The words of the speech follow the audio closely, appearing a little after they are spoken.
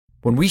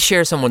When we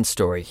share someone's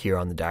story here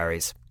on the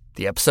Diaries,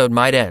 the episode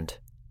might end,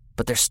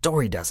 but their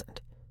story doesn't.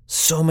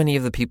 So many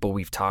of the people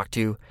we've talked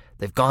to,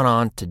 they've gone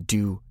on to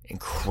do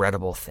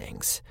incredible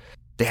things.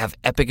 They have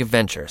epic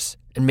adventures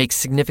and make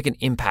significant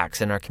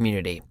impacts in our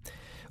community.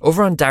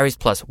 Over on Diaries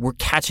Plus, we're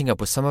catching up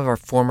with some of our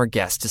former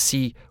guests to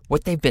see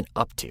what they've been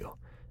up to.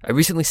 I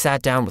recently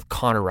sat down with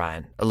Connor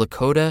Ryan, a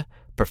Lakota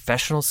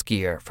professional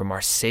skier from our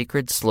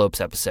Sacred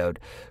Slopes episode,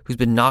 who's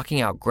been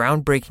knocking out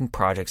groundbreaking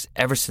projects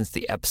ever since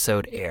the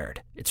episode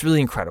aired. It's really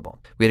incredible.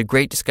 We had a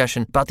great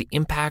discussion about the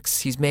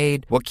impacts he's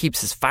made, what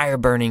keeps his fire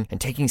burning, and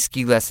taking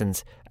ski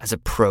lessons as a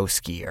pro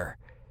skier.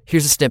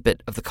 Here's a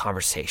snippet of the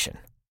conversation.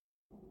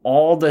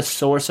 All the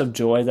source of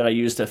joy that I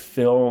use to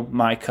fill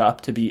my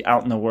cup to be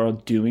out in the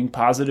world doing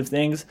positive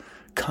things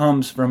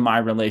comes from my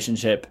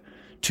relationship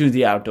to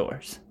the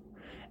outdoors.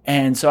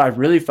 And so I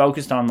really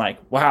focused on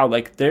wow,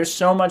 there's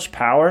so much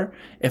power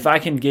if I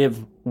can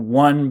give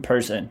one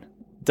person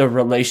the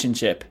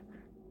relationship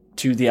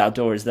to the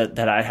outdoors that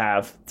I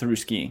have through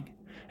skiing.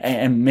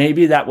 And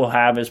maybe that will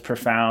have as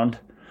profound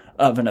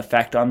of an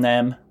effect on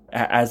them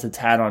as it's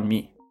had on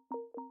me.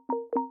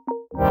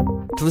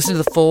 To listen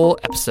to the full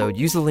episode,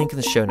 use the link in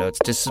the show notes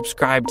to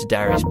subscribe to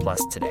Diaries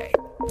Plus today.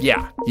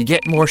 Yeah, you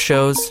get more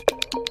shows,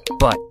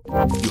 but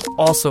you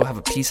also have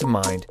a peace of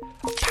mind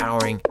of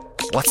powering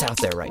what's out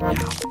there right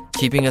now,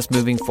 keeping us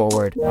moving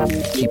forward,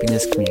 keeping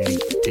this community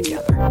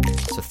together.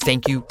 So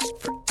thank you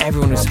for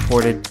everyone who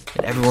supported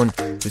and everyone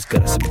who's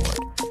going to support.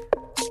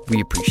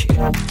 We appreciate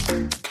it.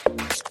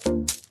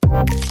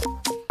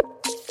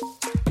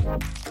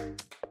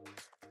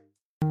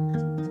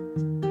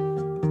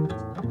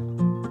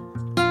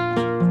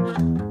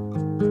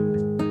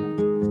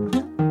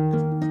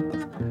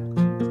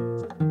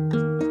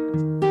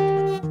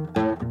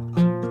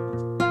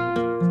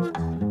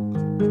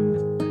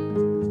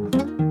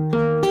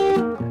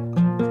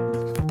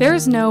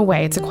 There's no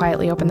way to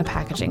quietly open the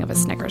packaging of a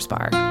Snickers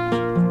bar.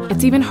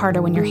 It's even harder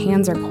when your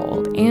hands are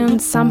cold,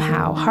 and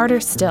somehow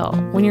harder still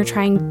when you're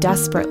trying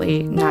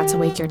desperately not to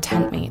wake your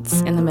tent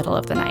mates in the middle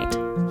of the night.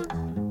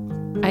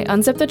 I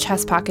unzipped the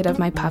chest pocket of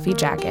my puffy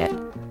jacket,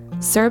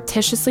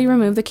 surreptitiously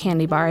removed the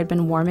candy bar I'd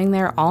been warming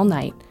there all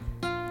night,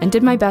 and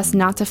did my best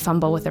not to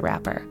fumble with the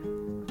wrapper.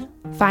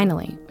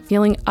 Finally,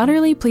 feeling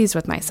utterly pleased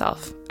with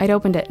myself, I'd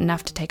opened it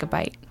enough to take a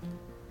bite.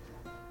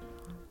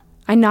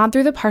 I gnawed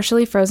through the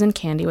partially frozen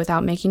candy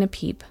without making a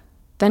peep,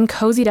 then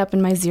cozied up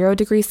in my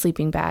 0-degree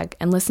sleeping bag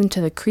and listened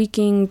to the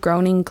creaking,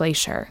 groaning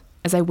glacier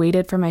as I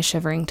waited for my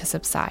shivering to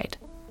subside.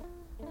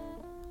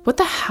 What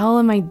the hell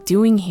am I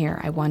doing here,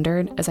 I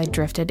wondered as I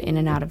drifted in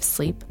and out of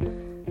sleep.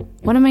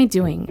 What am I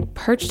doing,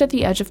 perched at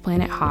the edge of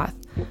Planet Hoth,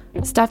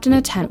 stuffed in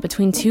a tent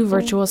between two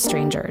virtual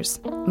strangers,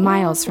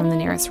 miles from the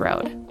nearest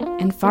road,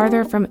 and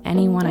farther from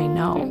anyone I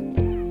know?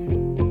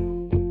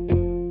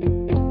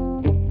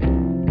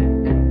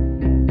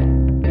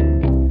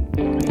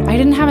 I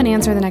didn't have an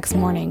answer the next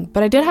morning,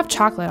 but I did have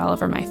chocolate all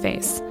over my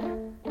face.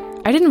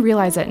 I didn't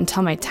realize it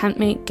until my tent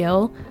mate,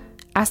 Gil,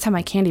 asked how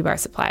my candy bar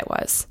supply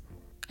was.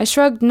 I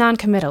shrugged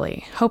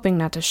non-committally, hoping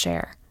not to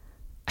share.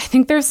 "I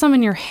think there's some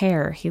in your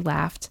hair," he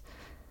laughed.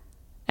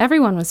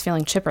 Everyone was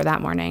feeling chipper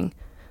that morning.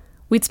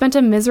 We'd spent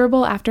a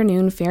miserable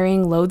afternoon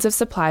ferrying loads of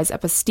supplies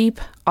up a steep,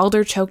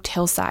 alder-choked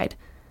hillside,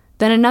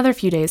 then another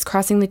few days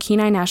crossing the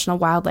Kenai National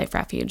Wildlife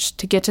Refuge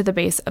to get to the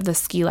base of the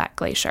Ski-Lac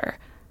Glacier.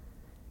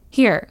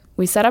 Here,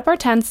 we set up our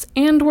tents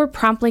and were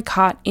promptly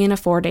caught in a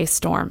 4-day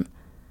storm.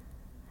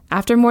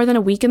 After more than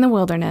a week in the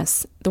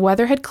wilderness, the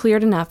weather had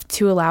cleared enough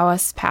to allow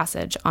us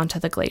passage onto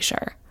the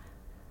glacier.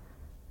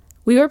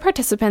 We were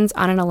participants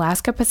on an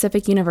Alaska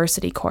Pacific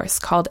University course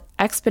called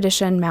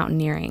Expedition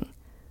Mountaineering.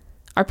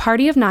 Our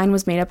party of 9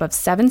 was made up of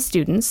 7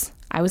 students,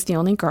 I was the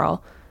only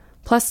girl,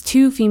 plus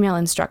 2 female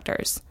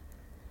instructors.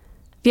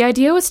 The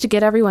idea was to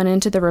get everyone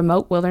into the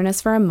remote wilderness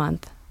for a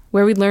month,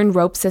 where we'd learn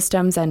rope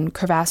systems and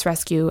crevasse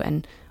rescue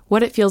and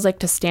what it feels like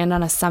to stand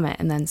on a summit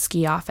and then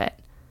ski off it.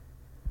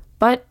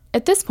 But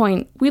at this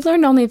point, we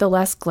learned only the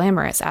less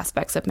glamorous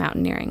aspects of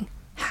mountaineering.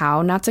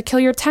 How not to kill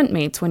your tent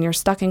mates when you're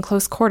stuck in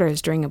close quarters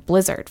during a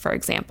blizzard, for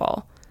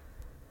example.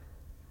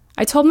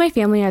 I told my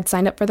family I'd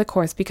signed up for the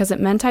course because it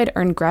meant I'd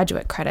earn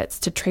graduate credits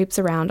to traipse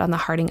around on the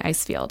Harding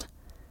ice field.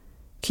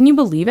 Can you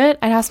believe it?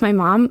 I'd asked my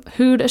mom,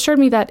 who'd assured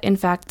me that, in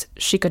fact,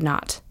 she could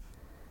not.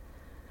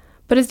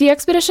 But as the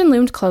expedition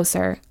loomed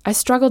closer, I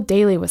struggled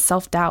daily with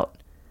self-doubt.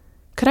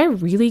 Could I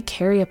really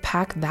carry a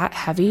pack that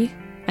heavy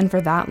and for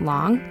that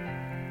long?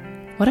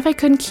 What if I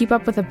couldn't keep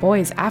up with the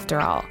boys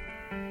after all?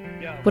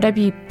 Would I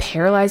be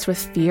paralyzed with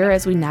fear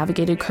as we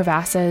navigated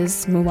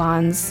crevasses,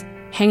 mulans,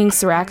 hanging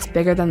seracs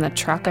bigger than the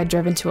truck I'd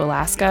driven to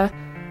Alaska?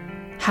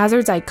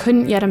 Hazards I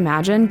couldn't yet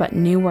imagine but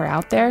knew were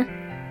out there?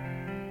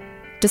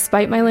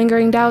 Despite my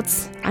lingering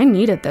doubts, I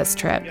needed this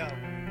trip.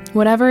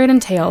 Whatever it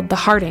entailed, the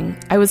Harding,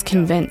 I was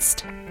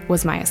convinced,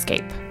 was my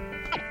escape.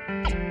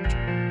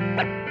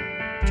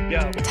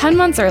 10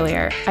 months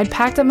earlier, I'd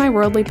packed up my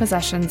worldly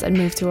possessions and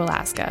moved to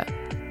Alaska.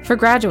 For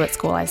graduate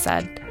school, I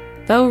said,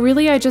 though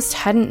really I just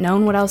hadn't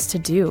known what else to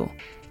do.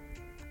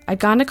 I'd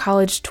gone to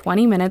college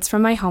 20 minutes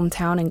from my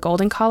hometown in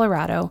Golden,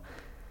 Colorado,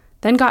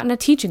 then gotten a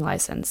teaching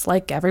license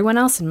like everyone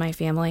else in my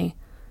family.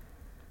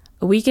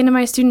 A week into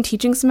my student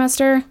teaching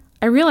semester,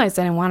 I realized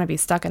I didn't want to be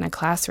stuck in a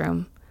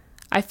classroom.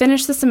 I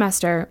finished the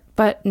semester,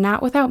 but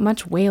not without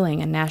much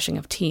wailing and gnashing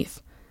of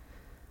teeth.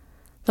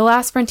 The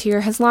last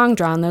frontier has long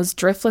drawn those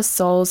driftless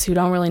souls who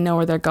don't really know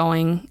where they're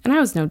going, and I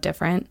was no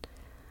different.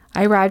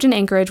 I arrived in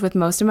Anchorage with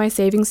most of my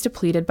savings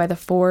depleted by the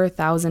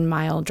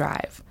 4,000-mile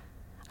drive.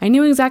 I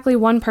knew exactly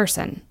one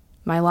person,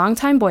 my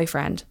longtime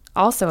boyfriend,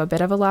 also a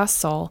bit of a lost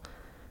soul,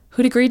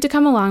 who'd agreed to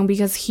come along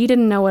because he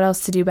didn't know what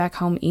else to do back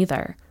home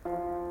either.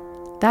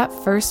 That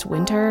first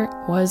winter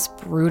was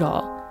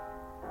brutal.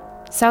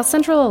 South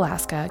Central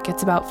Alaska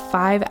gets about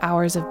 5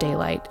 hours of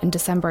daylight in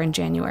December and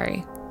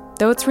January,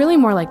 though it's really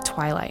more like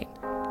twilight.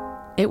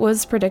 It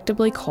was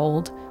predictably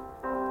cold.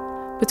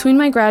 Between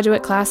my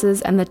graduate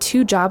classes and the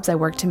 2 jobs I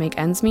worked to make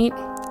ends meet,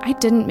 I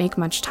didn't make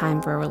much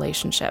time for a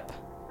relationship.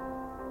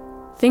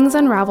 Things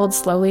unraveled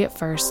slowly at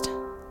first,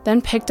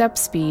 then picked up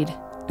speed,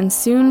 and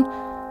soon,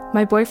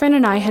 my boyfriend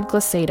and I had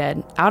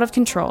glissaded, out of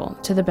control,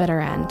 to the bitter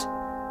end.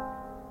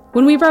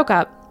 When we broke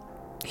up,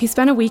 he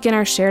spent a week in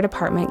our shared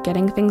apartment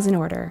getting things in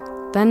order,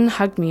 then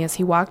hugged me as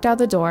he walked out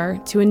the door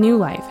to a new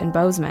life in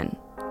Bozeman.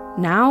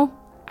 Now,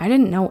 I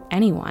didn't know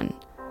anyone.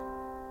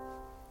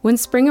 When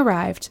spring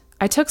arrived,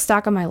 I took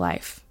stock of my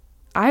life.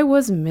 I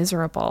was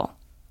miserable.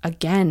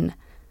 Again.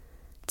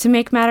 To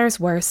make matters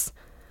worse,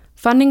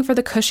 funding for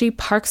the cushy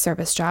Park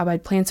Service job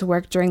I'd planned to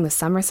work during the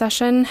summer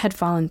session had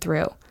fallen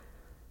through.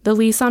 The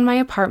lease on my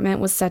apartment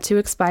was set to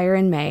expire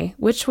in May,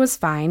 which was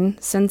fine,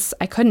 since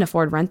I couldn't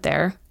afford rent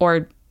there,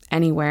 or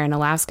anywhere in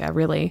Alaska,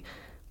 really,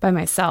 by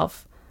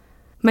myself.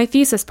 My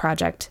thesis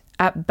project,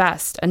 at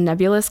best a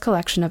nebulous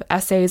collection of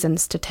essays and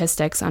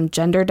statistics on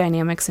gender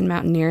dynamics in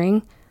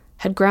mountaineering,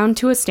 had ground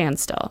to a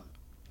standstill.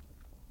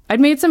 I'd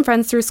made some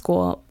friends through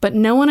school, but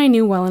no one I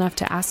knew well enough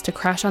to ask to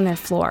crash on their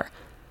floor,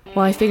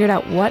 while I figured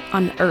out what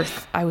on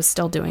earth I was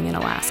still doing in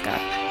Alaska.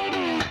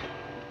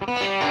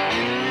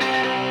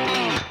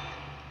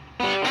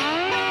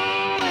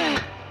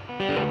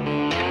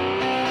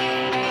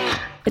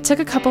 It took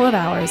a couple of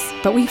hours,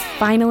 but we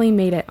finally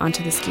made it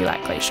onto the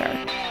Ski-Lac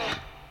Glacier.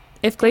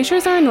 If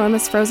glaciers are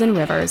enormous frozen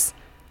rivers,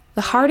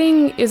 the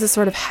Harding is a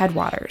sort of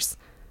headwaters.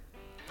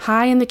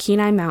 High in the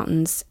Kenai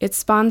Mountains, it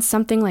spawns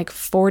something like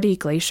 40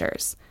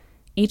 glaciers,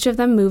 each of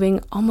them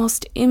moving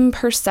almost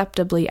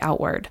imperceptibly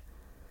outward.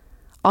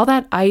 All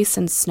that ice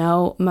and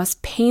snow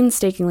must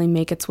painstakingly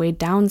make its way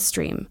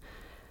downstream,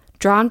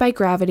 drawn by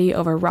gravity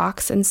over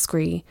rocks and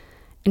scree,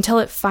 until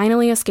it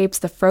finally escapes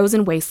the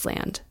frozen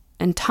wasteland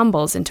and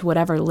tumbles into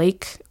whatever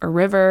lake or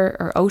river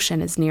or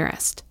ocean is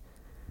nearest.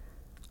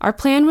 Our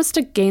plan was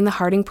to gain the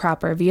Harding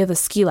proper via the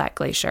Ski-Lac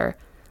Glacier,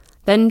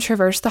 then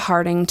traverse the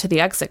Harding to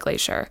the Exit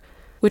Glacier,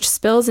 which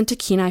spills into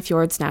Kenai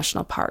Fjords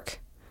National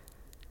Park.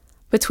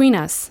 Between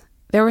us,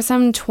 there were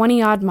some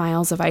 20-odd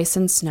miles of ice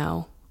and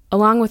snow,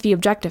 along with the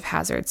objective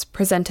hazards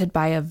presented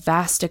by a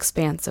vast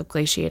expanse of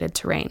glaciated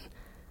terrain.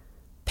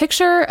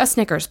 Picture a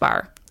Snickers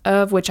bar,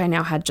 of which I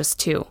now had just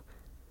 2.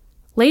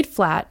 Laid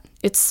flat,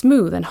 it's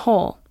smooth and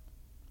whole.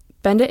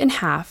 Bend it in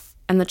half,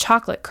 and the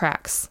chocolate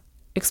cracks,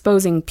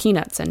 exposing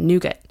peanuts and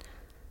nougat.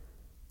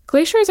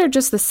 Glaciers are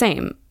just the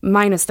same,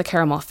 minus the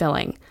caramel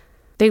filling.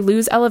 They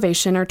lose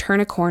elevation or turn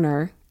a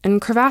corner,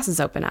 and crevasses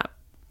open up,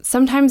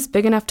 sometimes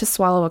big enough to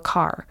swallow a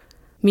car,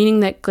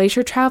 meaning that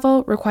glacier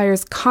travel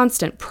requires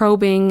constant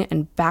probing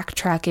and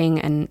backtracking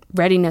and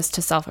readiness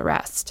to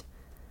self-arrest.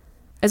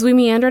 As we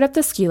meandered up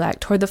the Ski-Lac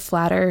toward the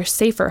flatter,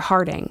 safer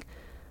Harding,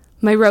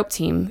 my rope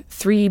team,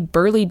 3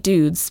 burly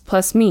dudes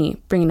plus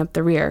me bringing up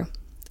the rear,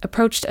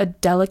 approached a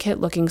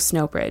delicate-looking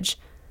snow bridge,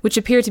 which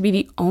appeared to be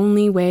the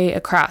only way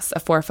across a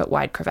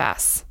 4-foot-wide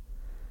crevasse.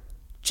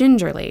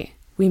 Gingerly,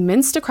 we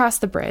minced across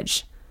the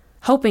bridge,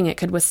 hoping it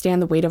could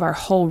withstand the weight of our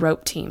whole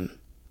rope team.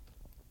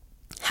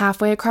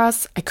 Halfway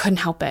across, I couldn't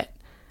help it.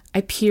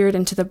 I peered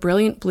into the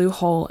brilliant blue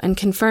hole and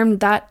confirmed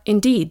that,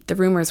 indeed, the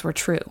rumors were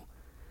true.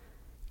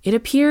 It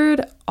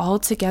appeared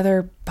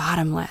altogether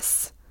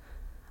bottomless.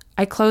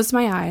 I closed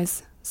my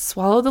eyes,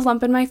 swallowed the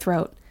lump in my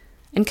throat,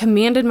 and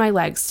commanded my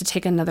legs to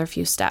take another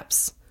few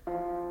steps.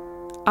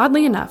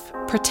 Oddly enough,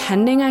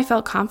 pretending I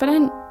felt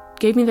confident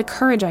gave me the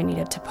courage I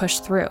needed to push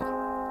through.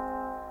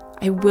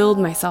 I willed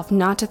myself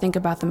not to think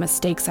about the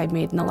mistakes I'd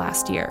made in the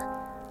last year,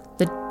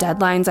 the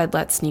deadlines I'd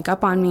let sneak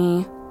up on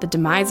me, the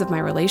demise of my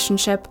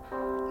relationship,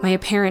 my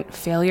apparent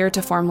failure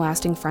to form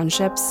lasting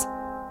friendships.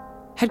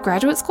 Had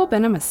graduate school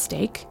been a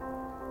mistake?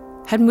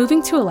 Had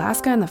moving to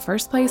Alaska in the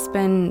first place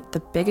been the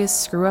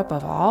biggest screw-up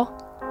of all?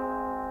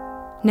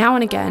 Now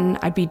and again,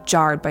 I'd be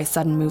jarred by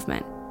sudden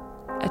movement.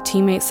 A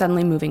teammate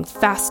suddenly moving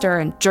faster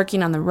and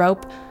jerking on the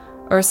rope,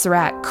 or a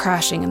Serac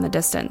crashing in the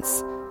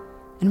distance,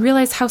 and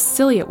realize how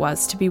silly it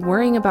was to be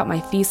worrying about my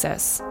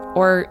thesis,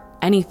 or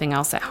anything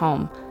else at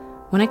home,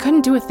 when I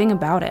couldn't do a thing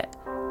about it.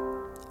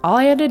 All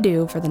I had to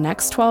do for the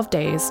next 12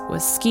 days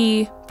was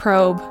ski,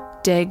 probe,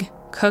 dig,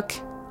 cook,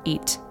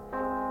 eat,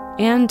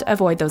 and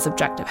avoid those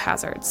objective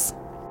hazards.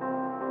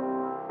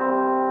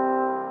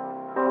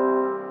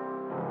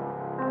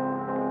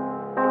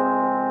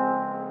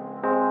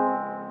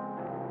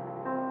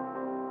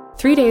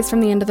 3 days from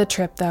the end of the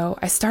trip, though,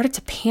 I started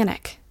to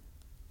panic.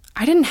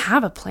 I didn't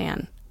have a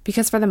plan,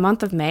 because for the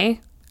month of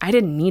May, I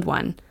didn't need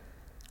one.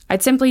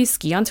 I'd simply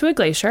ski onto a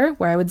glacier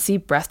where I would see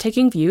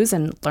breathtaking views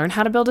and learn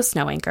how to build a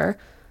snow anchor.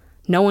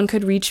 No one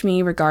could reach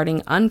me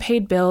regarding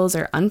unpaid bills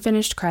or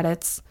unfinished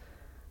credits.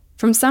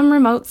 From some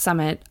remote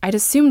summit, I'd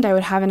assumed I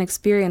would have an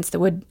experience that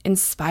would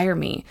inspire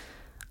me,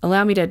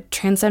 allow me to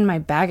transcend my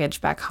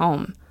baggage back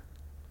home.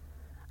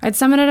 I'd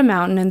summited a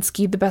mountain and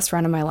skied the best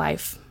run of my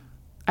life.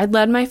 I'd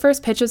led my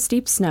first pitch of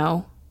steep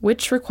snow,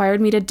 which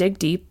required me to dig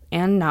deep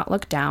and not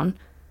look down.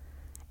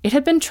 It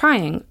had been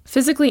trying,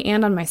 physically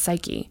and on my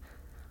psyche,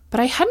 but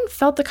I hadn't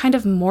felt the kind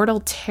of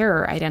mortal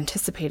terror I'd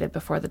anticipated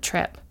before the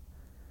trip.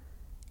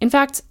 In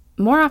fact,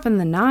 more often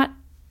than not,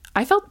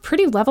 I felt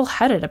pretty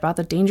level-headed about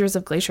the dangers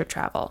of glacier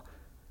travel.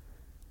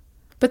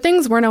 But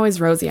things weren't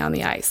always rosy on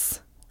the ice.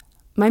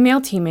 My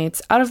male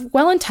teammates, out of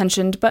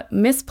well-intentioned but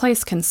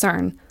misplaced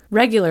concern,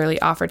 regularly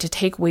offered to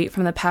take weight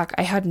from the pack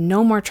I had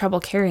no more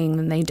trouble carrying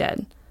than they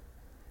did.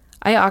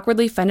 I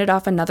awkwardly fended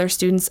off another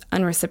student's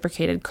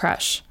unreciprocated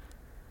crush.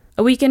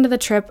 A week into the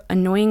trip,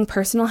 annoying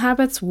personal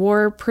habits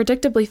wore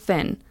predictably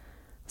thin.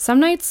 Some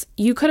nights,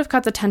 you could have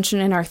cut the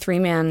tension in our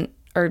 2-man,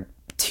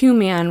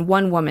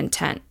 1-woman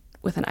tent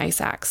with an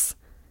ice axe.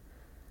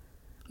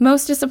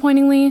 Most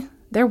disappointingly,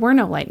 there were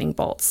no lightning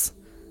bolts.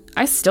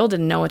 I still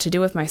didn't know what to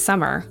do with my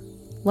summer,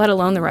 let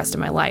alone the rest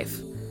of my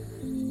life.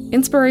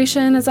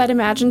 Inspiration, as I'd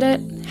imagined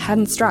it,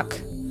 hadn't struck.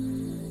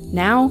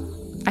 Now,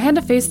 I had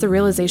to face the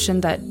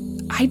realization that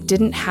I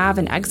didn't have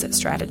an exit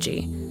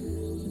strategy.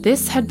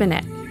 This had been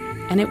it,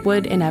 and it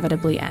would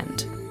inevitably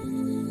end.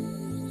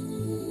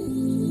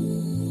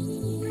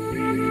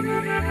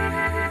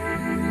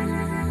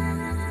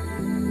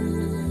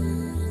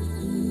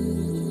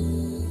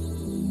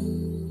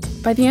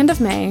 By the end of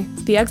May,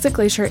 the Exit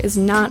Glacier is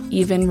not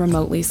even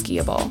remotely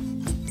skiable.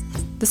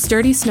 The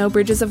sturdy snow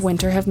bridges of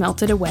winter have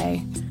melted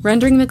away,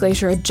 rendering the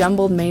glacier a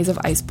jumbled maze of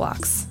ice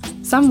blocks,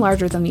 some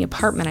larger than the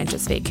apartment I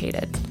just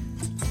vacated.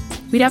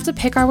 We'd have to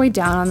pick our way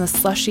down on the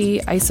slushy,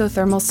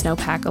 isothermal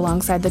snowpack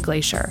alongside the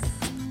glacier,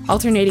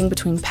 alternating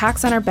between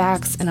packs on our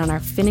backs and on our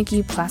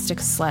finicky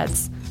plastic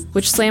sleds,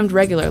 which slammed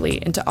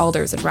regularly into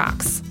alders and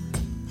rocks.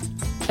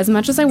 As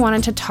much as I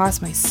wanted to toss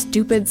my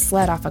stupid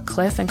sled off a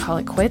cliff and call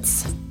it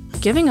quits,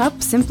 giving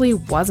up simply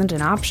wasn't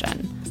an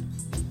option.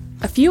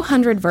 A few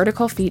hundred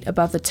vertical feet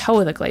above the toe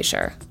of the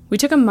glacier, we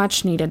took a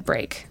much-needed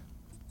break.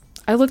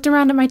 I looked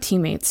around at my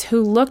teammates,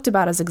 who looked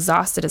about as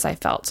exhausted as I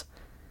felt.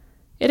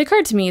 It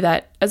occurred to me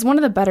that, as one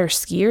of the better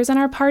skiers in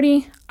our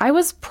party, I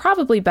was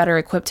probably better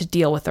equipped to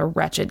deal with the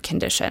wretched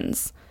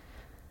conditions.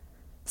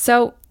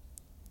 So,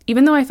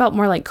 even though I felt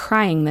more like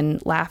crying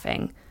than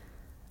laughing,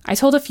 I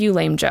told a few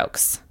lame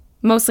jokes,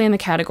 mostly in the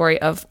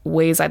category of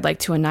ways I'd like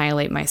to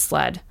annihilate my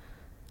sled.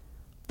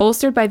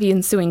 Bolstered by the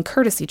ensuing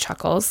courtesy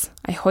chuckles,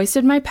 I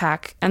hoisted my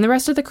pack, and the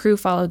rest of the crew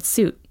followed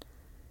suit.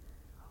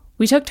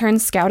 We took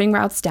turns scouting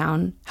routes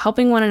down,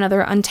 helping one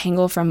another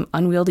untangle from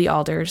unwieldy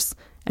alders,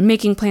 and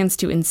making plans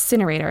to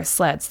incinerate our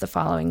sleds the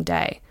following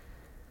day.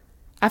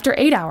 After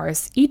 8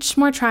 hours, each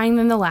more trying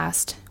than the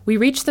last, we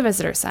reached the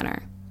visitor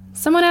center.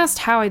 Someone asked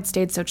how I'd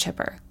stayed so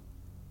chipper.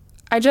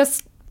 I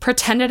just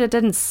pretended it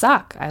didn't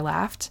suck, I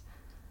laughed.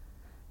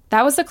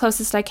 That was the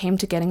closest I came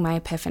to getting my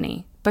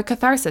epiphany, but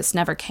catharsis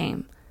never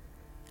came.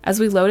 As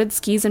we loaded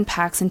skis and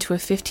packs into a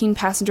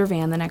 15-passenger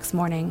van the next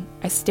morning,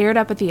 I stared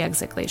up at the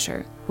Exit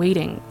Glacier,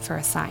 waiting for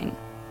a sign.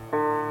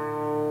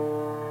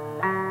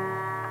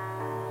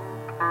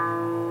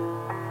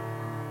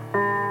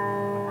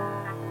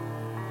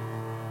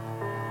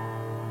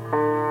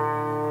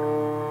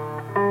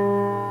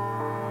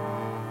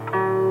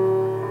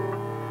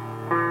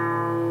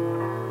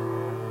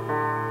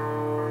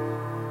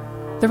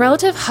 The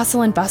relative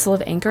hustle and bustle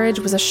of Anchorage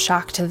was a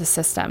shock to the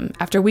system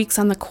after weeks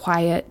on the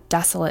quiet,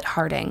 desolate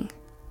Harding.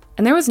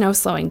 And there was no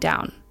slowing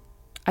down.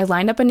 I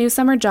lined up a new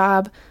summer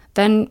job,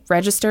 then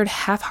registered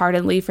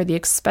half-heartedly for the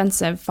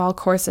expensive fall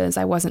courses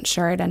I wasn't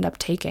sure I'd end up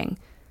taking.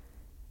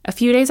 A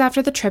few days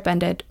after the trip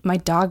ended, my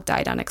dog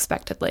died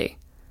unexpectedly.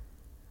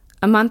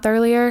 A month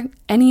earlier,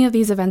 any of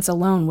these events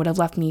alone would have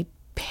left me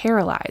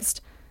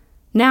paralyzed.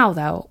 Now,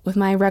 though, with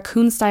my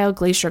raccoon-style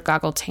glacier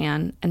goggle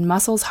tan and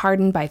muscles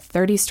hardened by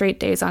 30 straight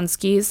days on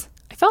skis,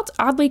 I felt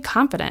oddly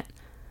confident.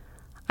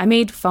 I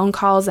made phone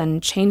calls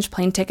and changed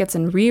plane tickets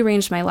and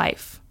rearranged my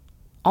life,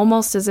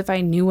 almost as if I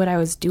knew what I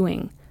was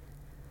doing.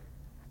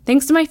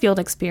 Thanks to my field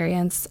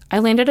experience, I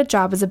landed a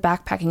job as a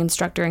backpacking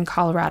instructor in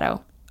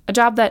Colorado, a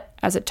job that,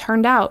 as it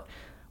turned out,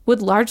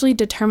 would largely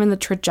determine the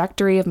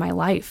trajectory of my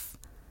life.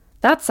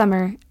 That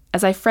summer,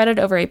 as I fretted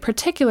over a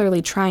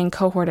particularly trying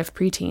cohort of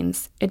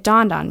preteens, it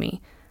dawned on me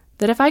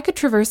that if I could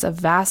traverse a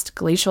vast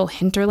glacial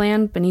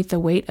hinterland beneath the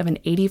weight of an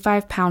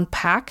 85-pound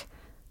pack,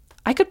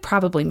 I could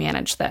probably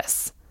manage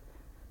this.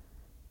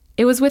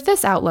 It was with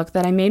this outlook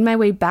that I made my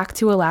way back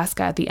to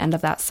Alaska at the end of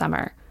that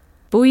summer,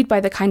 buoyed by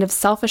the kind of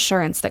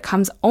self-assurance that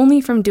comes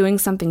only from doing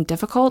something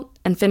difficult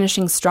and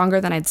finishing stronger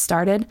than I'd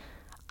started.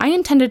 I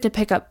intended to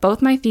pick up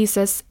both my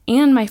thesis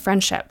and my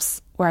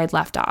friendships where I'd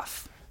left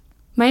off.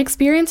 My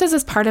experiences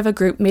as part of a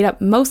group made up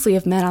mostly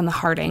of men on the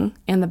Harding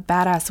and the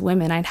badass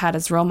women I'd had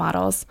as role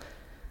models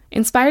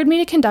inspired me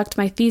to conduct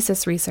my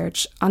thesis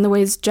research on the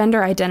ways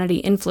gender identity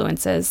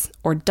influences,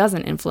 or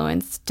doesn't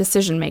influence,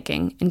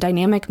 decision-making in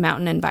dynamic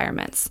mountain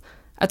environments,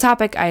 a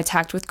topic I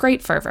attacked with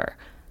great fervor.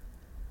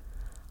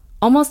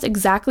 Almost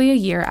exactly a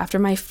year after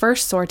my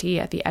first sortie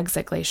at the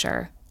Exit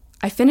Glacier,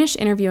 I finished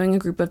interviewing a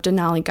group of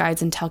Denali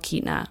guides in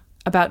Talkeetna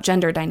about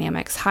gender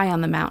dynamics high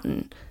on the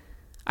mountain.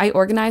 I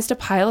organized a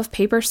pile of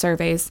paper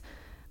surveys,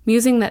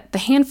 musing that the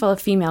handful of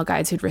female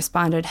guides who'd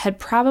responded had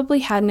probably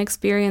had an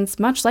experience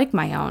much like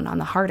my own on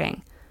the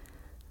Harding.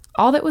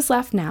 All that was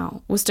left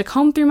now was to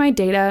comb through my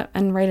data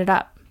and write it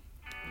up.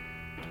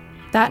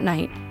 That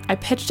night, I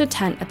pitched a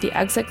tent at the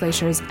Exit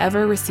Glacier's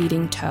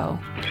ever-receding toe.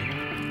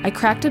 I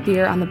cracked a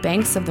beer on the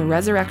banks of the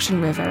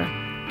Resurrection River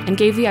and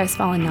gave the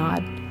icefall a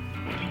nod.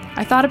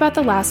 I thought about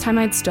the last time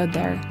I'd stood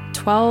there,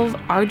 12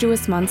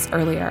 arduous months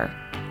earlier,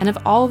 and of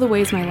all the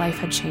ways my life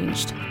had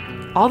changed.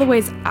 All the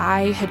ways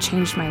I had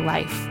changed my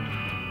life.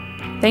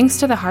 Thanks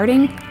to the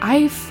Harding,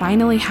 I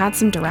finally had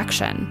some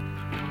direction.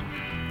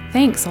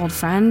 "Thanks, old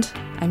friend,"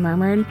 I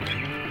murmured,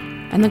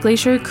 and the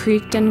glacier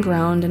creaked and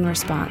groaned in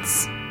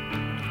response.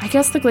 I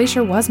guess the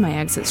glacier was my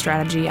exit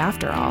strategy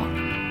after all.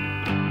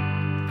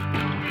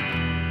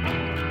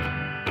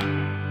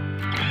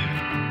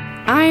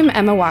 I'm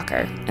Emma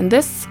Walker, and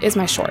this is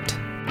my short.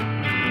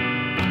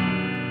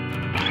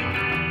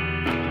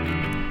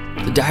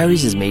 The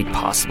Diaries is made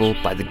possible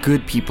by the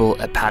good people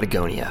at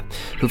Patagonia,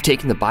 who've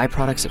taken the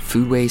byproducts of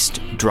food waste,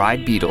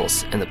 dried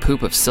beetles, and the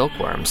poop of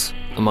silkworms,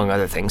 among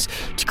other things,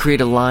 to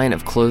create a line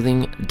of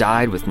clothing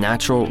dyed with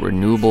natural,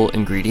 renewable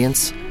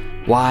ingredients.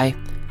 Why?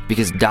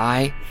 Because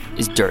dye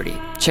is dirty.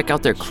 Check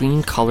out their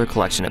clean color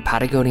collection at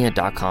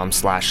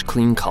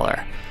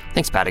patagonia.com/cleancolor.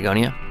 Thanks,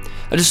 Patagonia.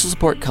 Additional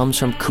support comes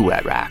from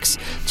Kuat Racks.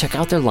 Check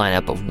out their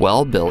lineup of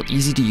well-built,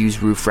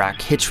 easy-to-use roof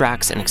rack, hitch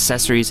racks, and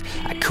accessories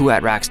at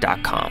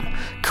kuatracks.com.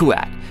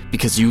 Kuat,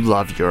 because you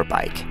love your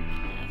bike.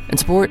 And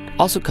support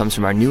also comes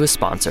from our newest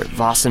sponsor,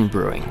 Vossen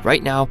Brewing.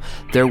 Right now,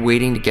 they're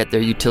waiting to get their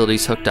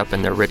utilities hooked up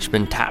in their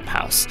Richmond tap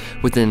house.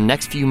 Within the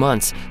next few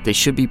months, they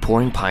should be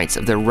pouring pints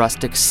of their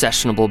rustic,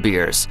 sessionable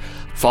beers.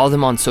 Follow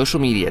them on social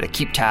media to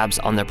keep tabs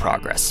on their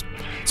progress.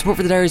 Support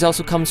for the Diaries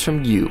also comes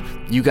from you.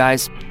 You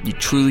guys, you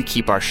truly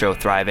keep our show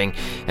thriving.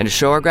 And to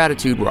show our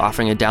gratitude, we're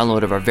offering a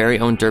download of our very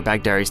own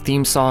Dirtbag Diaries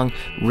theme song,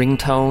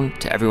 Ringtone,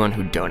 to everyone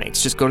who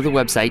donates. Just go to the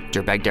website,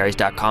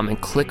 dirtbagdiaries.com,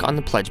 and click on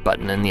the pledge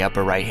button in the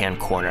upper right-hand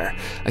corner.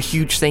 A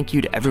huge thank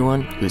you to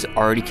everyone who's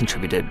already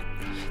contributed.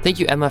 Thank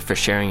you, Emma, for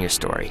sharing your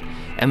story.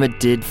 Emma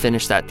did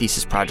finish that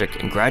thesis project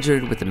and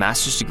graduated with a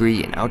master's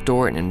degree in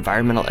outdoor and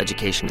environmental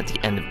education at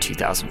the end of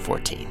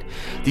 2014.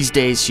 These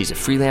days, she's a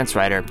freelance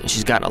writer, and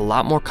she's gotten a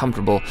lot more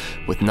comfortable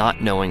with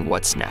not knowing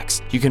what's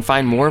next. You can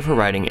find more of her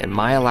writing at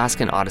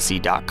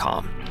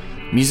myalaskanodyssey.com.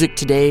 Music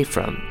today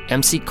from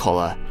MC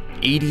Kulla,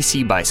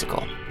 ADC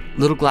Bicycle,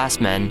 Little Glass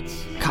Men,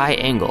 Kai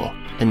Engel,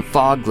 and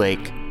Fog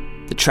Lake.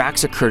 The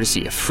tracks are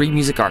courtesy of Free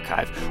Music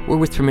Archive, or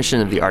with permission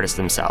of the artists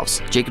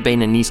themselves. Jacob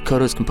Bain and Nice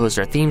Kotos composed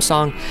our theme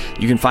song.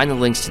 You can find the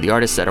links to the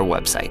artists at our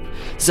website.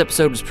 This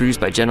episode was produced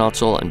by Jen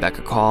Altschul and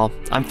Becca Call.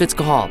 I'm Fitz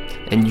Cahall,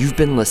 and you've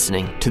been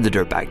listening to the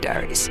Dirtbag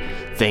Diaries.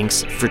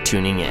 Thanks for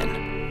tuning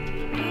in.